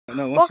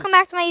Welcome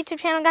back to my YouTube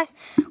channel, guys.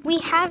 We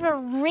have a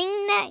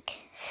ringneck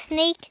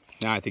snake.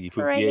 Nah, I think he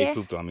pooped. Right he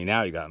pooped on me.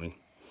 Now he got me.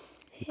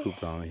 He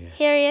pooped on me. Yeah.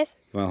 Here he is.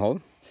 You want to hold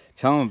him?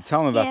 Tell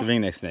him about the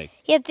ringneck snake.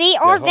 Yeah, they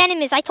are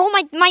venomous. I told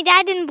my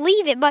dad didn't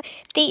believe it, but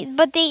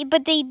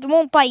they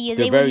won't bite you.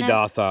 They're very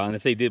docile, and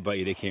if they did bite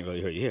you, they can't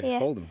really hurt you. Here,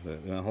 hold him. You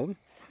want to hold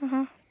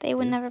him? They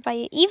would never bite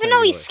you. Even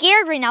though he's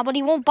scared right now, but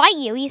he won't bite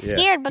you. He's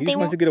scared, but he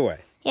wants to get away.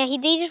 Yeah,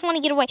 they just want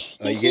to get away.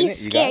 He's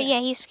scared.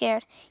 Yeah, he's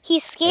scared.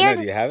 He's scared.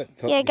 Do you have it?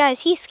 Yeah, guys,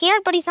 he's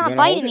scared, but he's not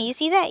biting me. You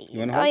see that? You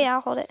want to hold it? Oh, yeah,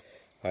 I'll hold it.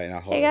 All right,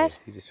 now hold it. Guys.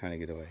 He's just trying to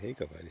get away. Here you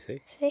go, buddy.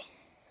 See? See?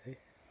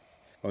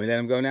 Want me to let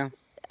him go now?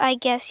 I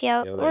guess,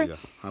 yeah. Yeah, well, there you go.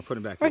 I'll put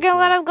him back. We're going to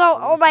let him go.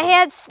 Oh, my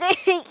head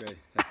stinks. Good.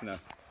 That's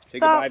enough. Say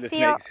goodbye to the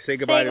snake. Say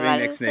goodbye to the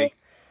ringneck snake.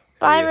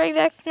 Bye,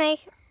 ringneck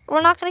snake.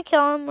 We're not going to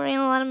kill him. We're going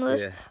to let him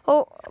loose. Yeah.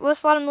 Oh,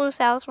 let's let him loose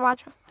out. Let's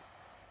watch him.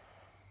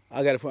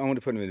 I want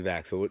to put him in the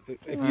back. So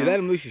if you let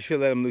him loose, you should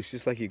let him loose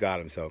just like you got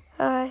him. So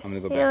I'm going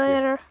to go back. See you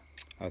later.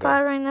 Okay.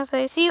 Bye, ringneck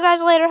snake. See you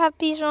guys later. Have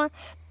peace,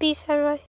 everybody.